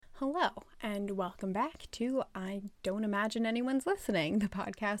Hello, and welcome back to I Don't Imagine Anyone's Listening, the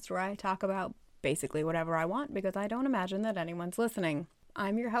podcast where I talk about basically whatever I want because I don't imagine that anyone's listening.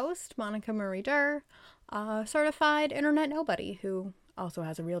 I'm your host, Monica Marie Durr, a certified internet nobody who also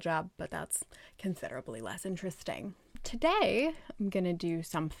has a real job, but that's considerably less interesting. Today, I'm going to do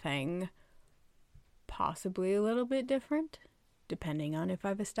something possibly a little bit different, depending on if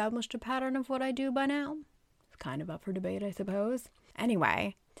I've established a pattern of what I do by now. It's kind of up for debate, I suppose.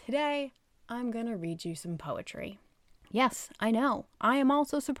 Anyway, today I'm gonna read you some poetry. Yes, I know, I am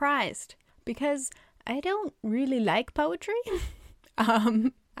also surprised because I don't really like poetry.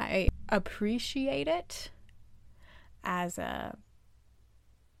 I appreciate it as a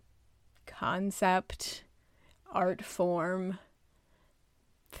concept, art form,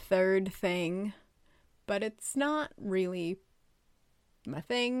 third thing, but it's not really my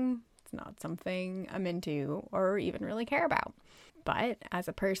thing. It's not something I'm into or even really care about. But as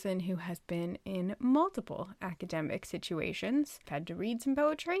a person who has been in multiple academic situations, I've had to read some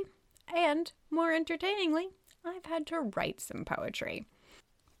poetry, and more entertainingly, I've had to write some poetry.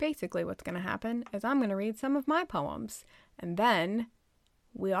 Basically what's going to happen is I'm going to read some of my poems, and then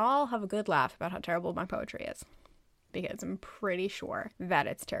we all have a good laugh about how terrible my poetry is, because I'm pretty sure that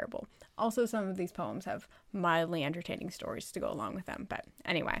it's terrible. Also, some of these poems have mildly entertaining stories to go along with them, but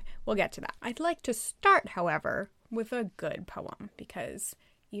anyway, we'll get to that. I'd like to start, however, with a good poem, because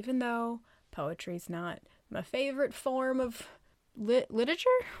even though poetry's not my favorite form of literature,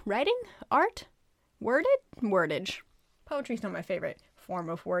 writing, art, wordage. Poetry's not my favorite form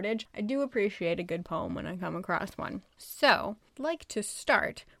of wordage. I do appreciate a good poem when I come across one. So, I'd like to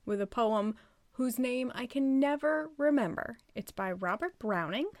start with a poem whose name I can never remember. It's by Robert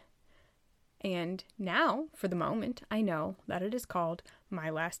Browning, and now, for the moment, I know that it is called My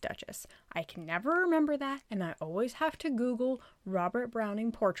Last Duchess. I can never remember that, and I always have to Google Robert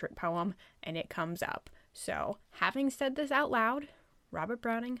Browning portrait poem, and it comes up. So, having said this out loud, Robert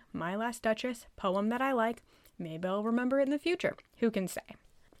Browning, My Last Duchess, poem that I like, maybe I'll remember it in the future. Who can say?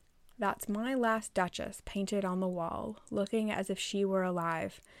 That's my last duchess painted on the wall, looking as if she were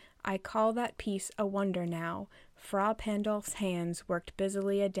alive. I call that piece a wonder now. Fra Pandolf's hands worked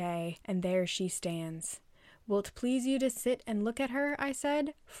busily a day, and there she stands. Will't please you to sit and look at her, I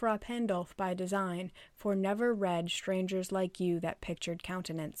said, Fra Pandolf by design, for never read strangers like you that pictured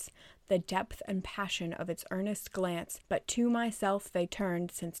countenance, the depth and passion of its earnest glance, but to myself they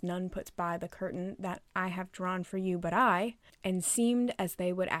turned, since none puts by the curtain that I have drawn for you but I, and seemed as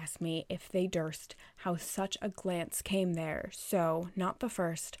they would ask me, if they durst, how such a glance came there, so, not the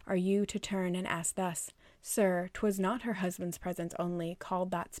first, are you to turn and ask thus, Sir, 'twas not her husband's presence only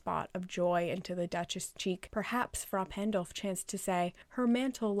called that spot of joy into the Duchess' cheek. Perhaps Fra Pandolf chanced to say, her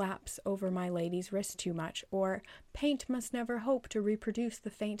mantle laps over my lady's wrist too much, or paint must never hope to reproduce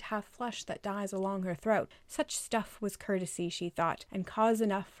the faint half-flush that dies along her throat. Such stuff was courtesy, she thought, and cause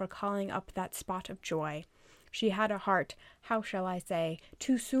enough for calling up that spot of joy. She had a heart, how shall I say,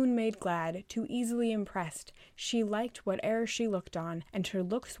 too soon made glad, too easily impressed. She liked whate'er she looked on, and her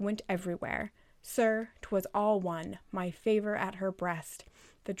looks went everywhere. Sir, 'twas all one, my favor at her breast,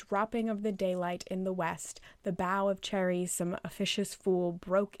 the dropping of the daylight in the west, the bough of cherries some officious fool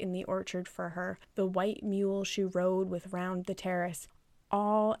broke in the orchard for her, the white mule she rode with round the terrace,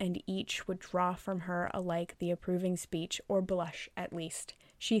 all and each would draw from her alike the approving speech, or blush at least.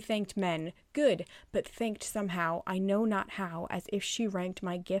 She thanked men, good, but thanked somehow, I know not how, as if she ranked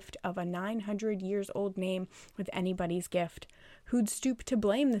my gift of a 900-years-old name with anybody's gift. Who'd stoop to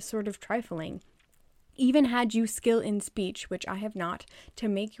blame this sort of trifling? Even had you skill in speech, which I have not, to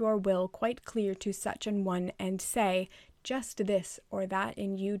make your will quite clear to such an one, and say, just this or that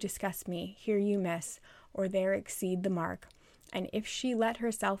in you disgust me, here you miss, or there exceed the mark. And if she let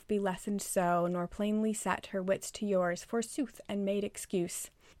herself be lessoned so, nor plainly set her wits to yours, forsooth, and made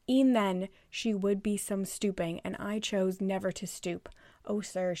excuse, e'en then she would be some stooping, and I chose never to stoop. Oh,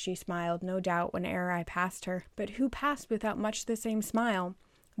 sir, she smiled, no doubt, whene'er I passed her, but who passed without much the same smile?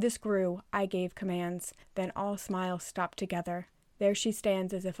 This grew, I gave commands, then all smiles stopped together. There she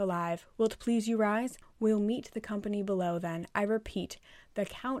stands as if alive. Will't please you rise? We'll meet the company below then. I repeat, the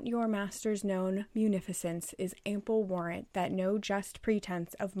count your master's known munificence is ample warrant that no just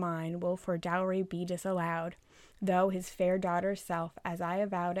pretense of mine will for dowry be disallowed, though his fair daughter's self, as I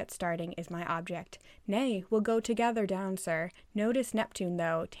avowed at starting, is my object. Nay, we'll go together down, sir. Notice Neptune,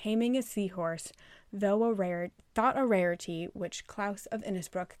 though, taming a seahorse, though a rarity, which Claus of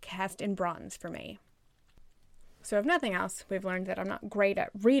Innsbruck cast in bronze for me. So if nothing else, we've learned that I'm not great at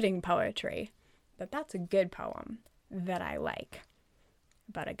reading poetry, but that's a good poem that I like.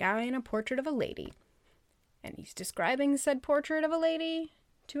 About a guy in a portrait of a lady. And he's describing said portrait of a lady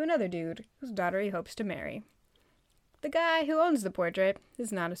to another dude whose daughter he hopes to marry. The guy who owns the portrait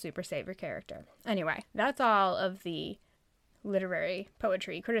is not a super saver character. Anyway, that's all of the literary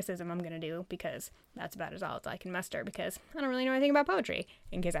poetry criticism I'm going to do, because that's about as all as I can muster, because I don't really know anything about poetry,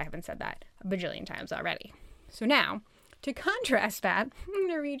 in case I haven't said that a bajillion times already. So now, to contrast that, I'm going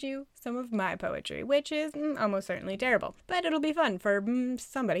to read you some of my poetry, which is almost certainly terrible, but it'll be fun for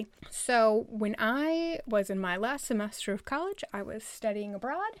somebody. So when I was in my last semester of college, I was studying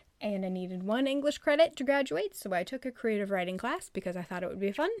abroad, and I needed 1 English credit to graduate, so I took a creative writing class because I thought it would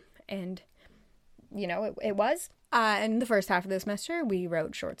be fun, and, you know, it was. In the first half of the semester, we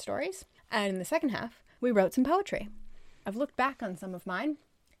wrote short stories, and in the second half, we wrote some poetry. I've looked back on some of mine.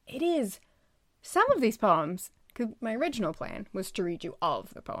 Some of these poems, because my original plan was to read you all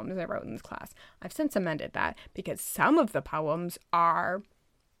of the poems I wrote in this class. I've since amended that, because some of the poems are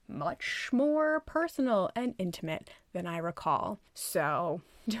much more personal and intimate than I recall. So,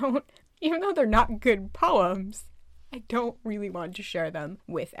 even though they're not good poems, I don't really want to share them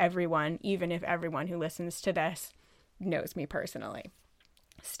with everyone, even if everyone who listens to this knows me personally.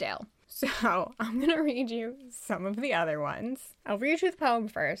 Still. So, I'm going to read you some of the other ones. I'll read you the poem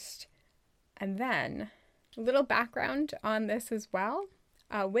first, and then a little background on this as well.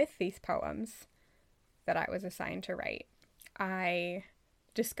 With these poems that I was assigned to write, I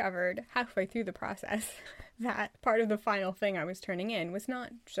discovered halfway through the process that part of the final thing I was turning in was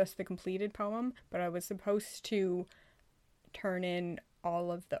not just the completed poem, but I was supposed to turn in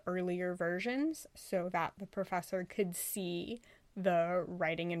all of the earlier versions so that the professor could see the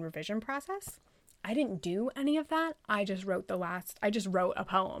writing and revision process. I didn't do any of that. I just wrote a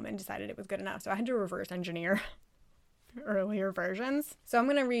poem and decided it was good enough. So I had to reverse engineer earlier versions. So I'm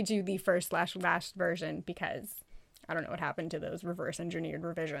going to read you the first/last version because I don't know what happened to those reverse engineered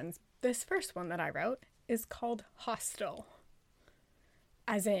revisions. This first one that I wrote is called Hostile.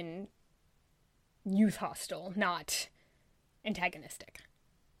 As in youth hostel, not antagonistic.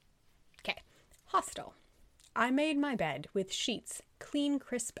 Okay. Hostile. I made my bed with sheets, clean,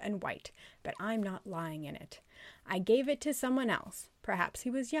 crisp, and white, but I'm not lying in it. I gave it to someone else. Perhaps he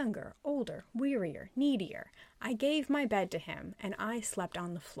was younger, older, wearier, needier. I gave my bed to him, and I slept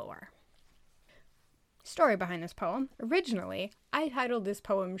on the floor. Story behind this poem. Originally, I titled this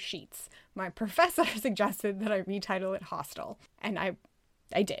poem Sheets. My professor suggested that I retitle it Hostile, and I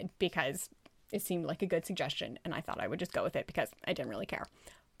did because it seemed like a good suggestion, and I thought I would just go with it because I didn't really care.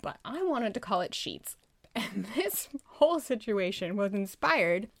 But I wanted to call it Sheets. And this whole situation was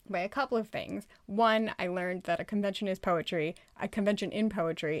inspired by a couple of things. One, I learned that a convention in poetry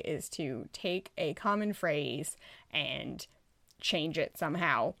is to take a common phrase and change it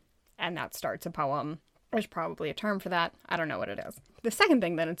somehow, and that starts a poem. There's probably a term for that. I don't know what it is. The second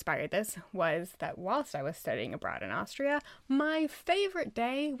thing that inspired this was that whilst I was studying abroad in Austria, my favorite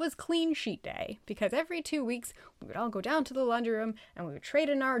day was clean sheet day, because every 2 weeks we would all go down to the laundry room and we would trade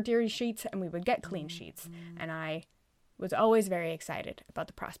in our dirty sheets and we would get clean sheets. And I was always very excited about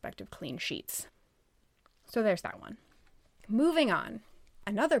the prospect of clean sheets. So there's that one. Moving on.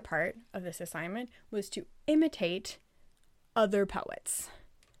 Another part of this assignment was to imitate other poets.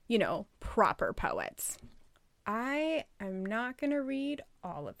 You know, proper poets. I am not going to read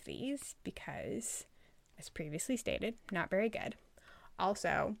all of these because, as previously stated, not very good.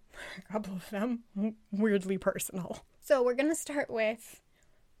 Also, a couple of them weirdly personal. So we're going to start with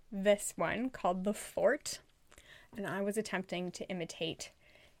this one called The Fort, and I was attempting to imitate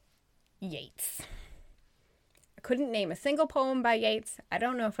Yeats. I couldn't name a single poem by Yeats. I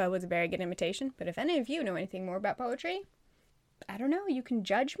don't know if I was a very good imitation, but if any of you know anything more about poetry, I don't know, you can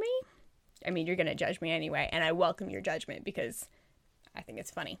judge me. I mean, you're going to judge me anyway, and I welcome your judgment because I think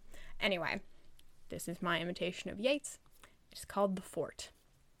it's funny. Anyway, this is my imitation of Yeats. It's called The Fort.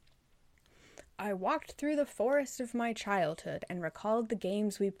 I walked through the forest of my childhood and recalled the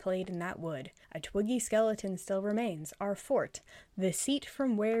games we played in that wood. A twiggy skeleton still remains, our fort, the seat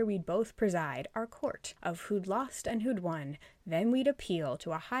from where we'd both preside, our court, of who'd lost and who'd won. Then we'd appeal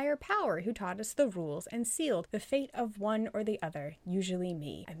to a higher power who taught us the rules and sealed the fate of one or the other, usually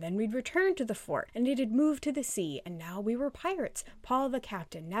me. And then we'd return to the fort, and it had moved to the sea, and now we were pirates, Paul the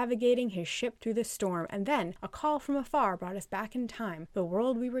captain, navigating his ship through the storm, and then a call from afar brought us back in time, the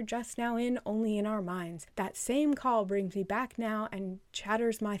world we were just now in, only in our minds. That same call brings me back now and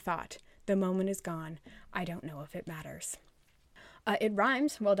chatters my thought. The moment is gone. I don't know if it matters. It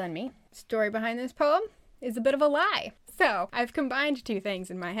rhymes. Well done, me. Story behind this poem is a bit of a lie. So, I've combined two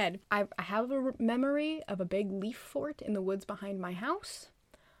things in my head. I have a memory of a big leaf fort in the woods behind my house.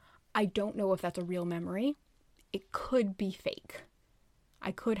 I don't know if that's a real memory. It could be fake.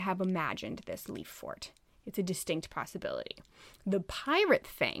 I could have imagined this leaf fort. It's a distinct possibility. The pirate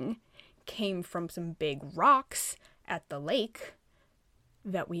thing came from some big rocks at the lake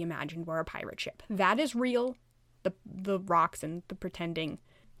that we imagined were a pirate ship. That is real. The rocks and the pretending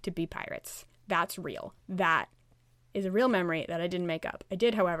to be pirates. That's real. That is a real memory that I didn't make up. I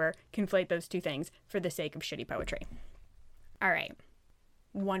did, however, conflate those two things for the sake of shitty poetry. All right.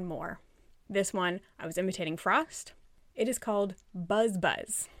 One more. This one, I was imitating Frost. It is called Buzz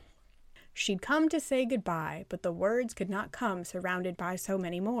Buzz. She'd come to say goodbye, but the words could not come surrounded by so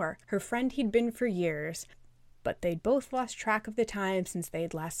many more. Her friend he'd been for years, but they'd both lost track of the time since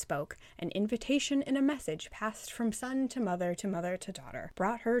they'd last spoke. An invitation and a message passed from son to mother to daughter,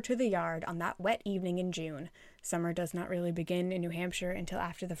 brought her to the yard on that wet evening in June. Summer does not really begin in New Hampshire until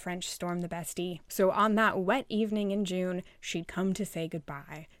after the French storm the Bastille. So on that wet evening in June, she'd come to say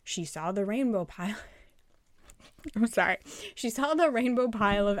goodbye. She saw the rainbow pile... She saw the rainbow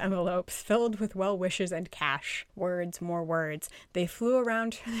pile of envelopes filled with well wishes and cash. Words, more words. They flew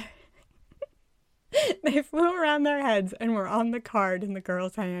around their heads and were on the card in the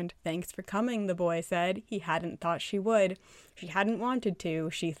girl's hand. Thanks for coming, the boy said. He hadn't thought she would. She hadn't wanted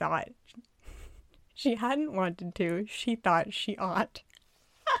to, she thought. She hadn't wanted to, she thought she ought.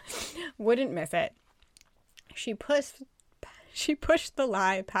 Wouldn't miss it. She pushed the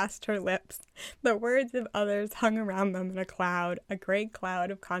lie past her lips. The words of others hung around them in a great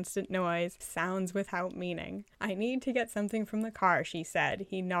cloud of constant noise, sounds without meaning. I need to get something from the car, she said.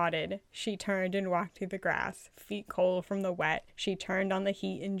 He nodded. She turned and walked through the grass, feet cold from the wet. She turned on the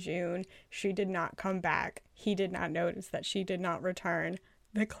heat in June. She did not come back. He did not notice that she did not return.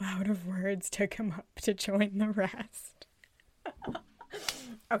 The cloud of words took him up to join the rest.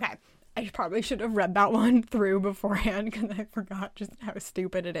 Okay. I probably should have read that one through beforehand because I forgot just how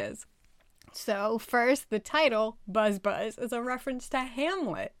stupid it is. So first, the title, Buzz Buzz, is a reference to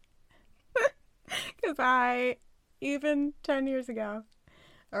Hamlet. Because even 10 years ago,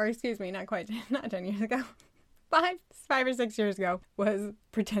 or excuse me, not 10 years ago, five or 6 years ago, was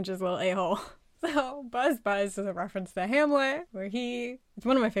pretentious little a-hole. So Buzz Buzz is a reference to Hamlet, where it's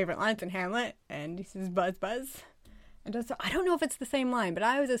one of my favorite lines in Hamlet, and he says Buzz Buzz. And also, I don't know if it's the same line, but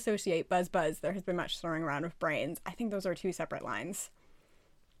I always associate Buzz Buzz. There has been much throwing around with brains. I think those are two separate lines.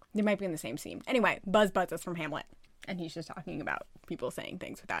 They might be in the same scene. Anyway, Buzz Buzz is from Hamlet. And he's just talking about people saying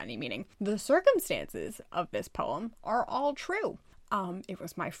things without any meaning. The circumstances of this poem are all true. It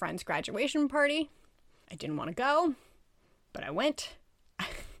was my friend's graduation party. I didn't want to go, but I went.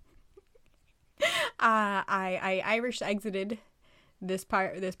 I Irish exited this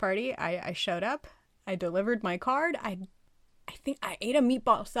party. I showed up. I delivered my card. I think I ate a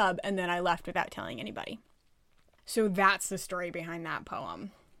meatball sub and then I left without telling anybody. So that's the story behind that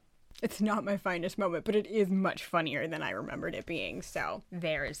poem. It's not my finest moment, but it is much funnier than I remembered it being. So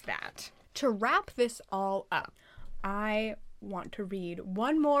there's that. To wrap this all up, I want to read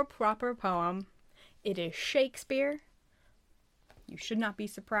one more proper poem. It is Shakespeare. You should not be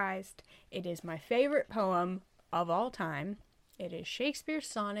surprised. It is my favorite poem of all time. It is Shakespeare's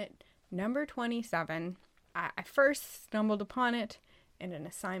sonnet number 27. I first stumbled upon it in an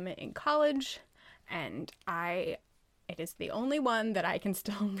assignment in college, and it is the only one that I can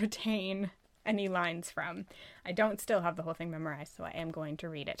still retain any lines from. I don't still have the whole thing memorized, so I am going to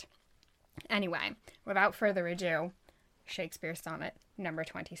read it. Anyway, without further ado, Shakespeare's sonnet number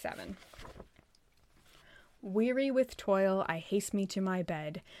 27. Weary with toil, I haste me to my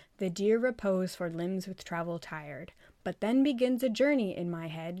bed, the dear repose for limbs with travel tired. But then begins a journey in my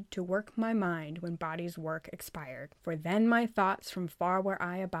head to work my mind when body's work expired. For then my thoughts from far where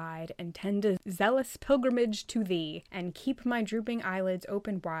I abide intend a zealous pilgrimage to thee, and keep my drooping eyelids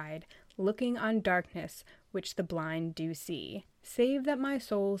open wide, looking on darkness which the blind do see. Save that my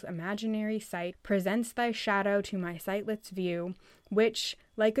soul's imaginary sight presents thy shadow to my sightless view, which,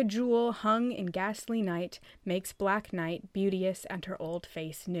 like a jewel hung in ghastly night, makes black night beauteous and her old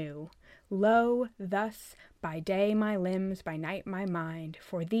face new. Lo, thus, by day my limbs, by night my mind,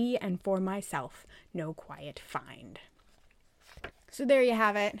 for thee and for myself no quiet find. So there you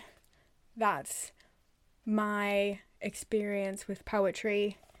have it. That's my experience with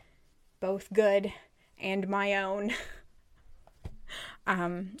poetry, both good and my own.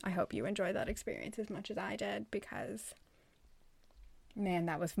 I hope you enjoyed that experience as much as I did, because, man,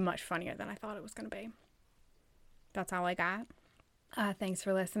 that was much funnier than I thought it was going to be. That's all I got. Thanks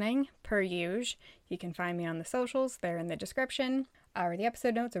for listening. Per usual, you can find me on the socials. They're in the description, or the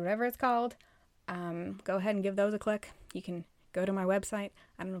episode notes, or whatever it's called. Go ahead and give those a click. You can go to my website.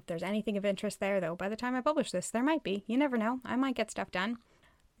 I don't know if there's anything of interest there, though. By the time I publish this, there might be. You never know. I might get stuff done.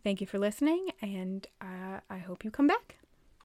 Thank you for listening, and I hope you come back.